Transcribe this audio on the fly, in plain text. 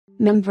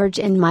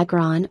MemVerge and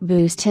Micron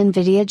boost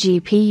NVIDIA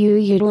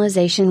GPU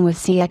utilization with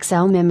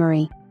CXL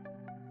memory.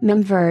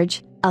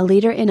 MemVerge, a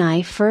leader in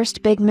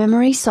AI-first big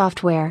memory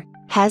software,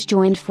 has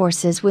joined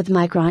forces with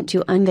Micron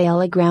to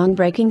unveil a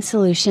groundbreaking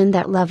solution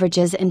that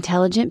leverages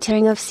intelligent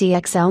tiering of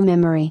CXL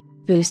memory,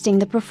 boosting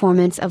the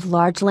performance of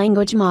large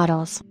language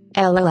models,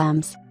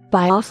 LLMs,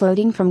 by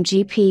offloading from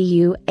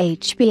GPU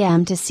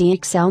HBM to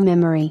CXL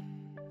memory.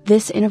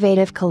 This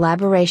innovative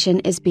collaboration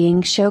is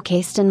being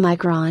showcased in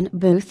Micron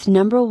booth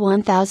number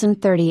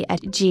 1030 at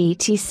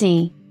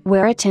GTC,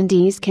 where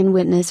attendees can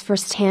witness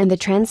firsthand the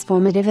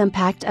transformative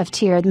impact of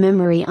tiered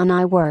memory on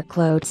AI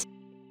workloads.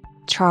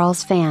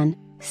 Charles Fan,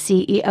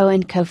 CEO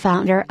and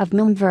co-founder of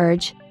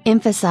MemVerge,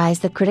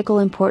 emphasized the critical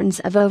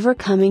importance of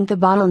overcoming the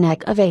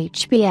bottleneck of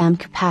HBM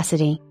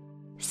capacity.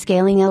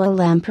 Scaling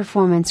LLM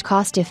performance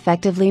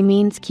cost-effectively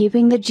means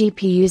keeping the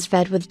GPUs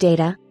fed with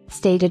data,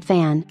 stated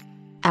Fan.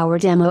 Our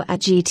demo at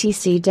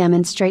GTC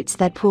demonstrates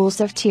that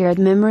pools of tiered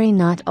memory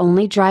not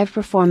only drive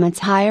performance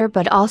higher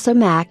but also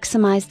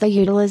maximize the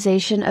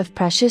utilization of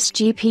precious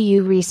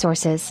GPU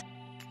resources.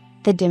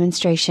 The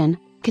demonstration,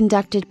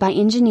 conducted by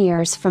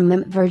engineers from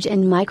MemVerge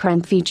and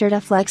Micron, featured a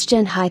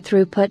FlexGen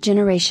high-throughput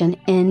generation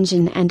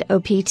engine and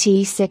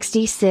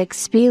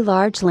OPT66B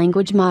large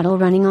language model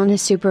running on a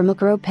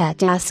supermicro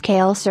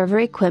petascale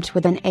server equipped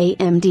with an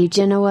AMD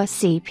Genoa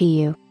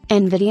CPU,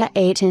 NVIDIA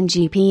 810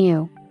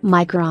 GPU,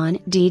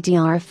 Micron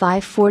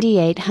DDR5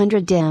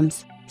 4800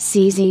 DIMMs,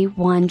 CZ120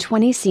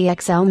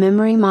 CXL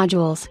memory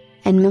modules,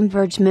 and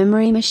MemVerge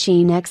Memory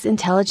Machine X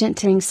intelligent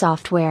tiering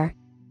software.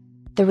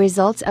 The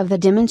results of the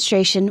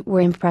demonstration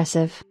were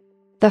impressive.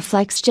 The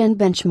FlexGen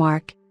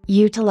benchmark,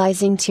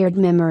 utilizing tiered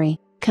memory,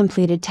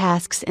 completed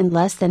tasks in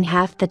less than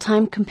half the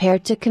time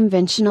compared to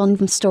conventional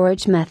NVMe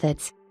storage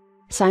methods.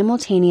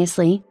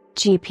 Simultaneously,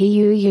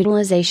 GPU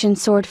utilization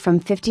soared from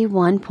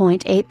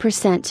 51.8%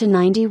 to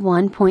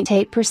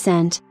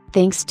 91.8%,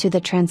 thanks to the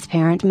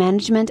transparent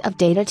management of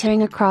data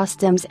tiering across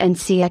DIMMs and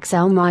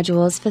CXL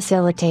modules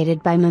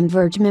facilitated by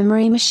MemVerge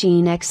Memory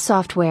Machine X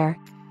software.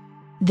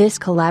 This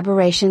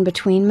collaboration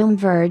between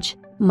MemVerge,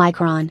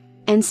 Micron,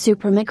 and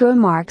Supermicro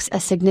marks a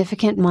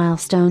significant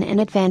milestone in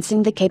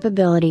advancing the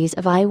capabilities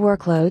of AI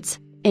workloads,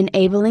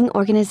 enabling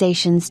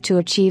organizations to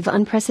achieve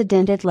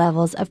unprecedented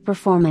levels of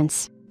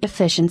performance,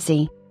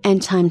 efficiency,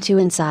 and time to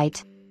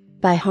insight.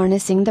 By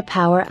harnessing the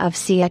power of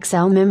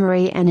CXL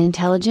memory and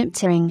intelligent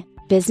tiering,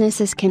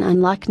 businesses can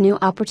unlock new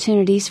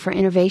opportunities for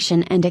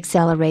innovation and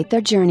accelerate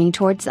their journey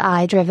towards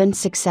AI-driven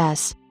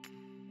success.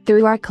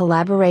 Through our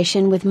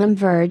collaboration with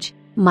MemVerge,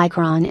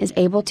 Micron is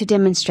able to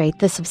demonstrate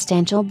the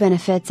substantial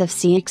benefits of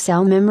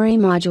CXL memory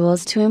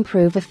modules to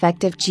improve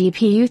effective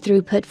GPU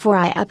throughput for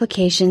AI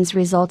applications,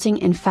 resulting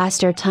in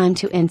faster time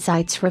to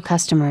insights for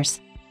customers.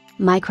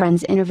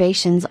 Micron's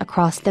innovations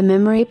across the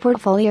memory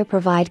portfolio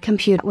provide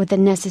compute with the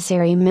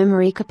necessary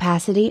memory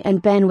capacity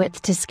and bandwidth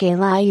to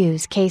scale AI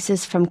use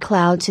cases from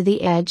cloud to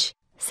the edge,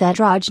 said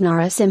Raj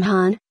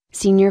Narasimhan,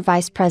 Senior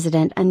Vice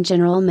President and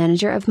General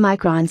Manager of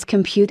Micron's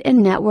Compute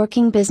and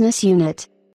Networking Business Unit.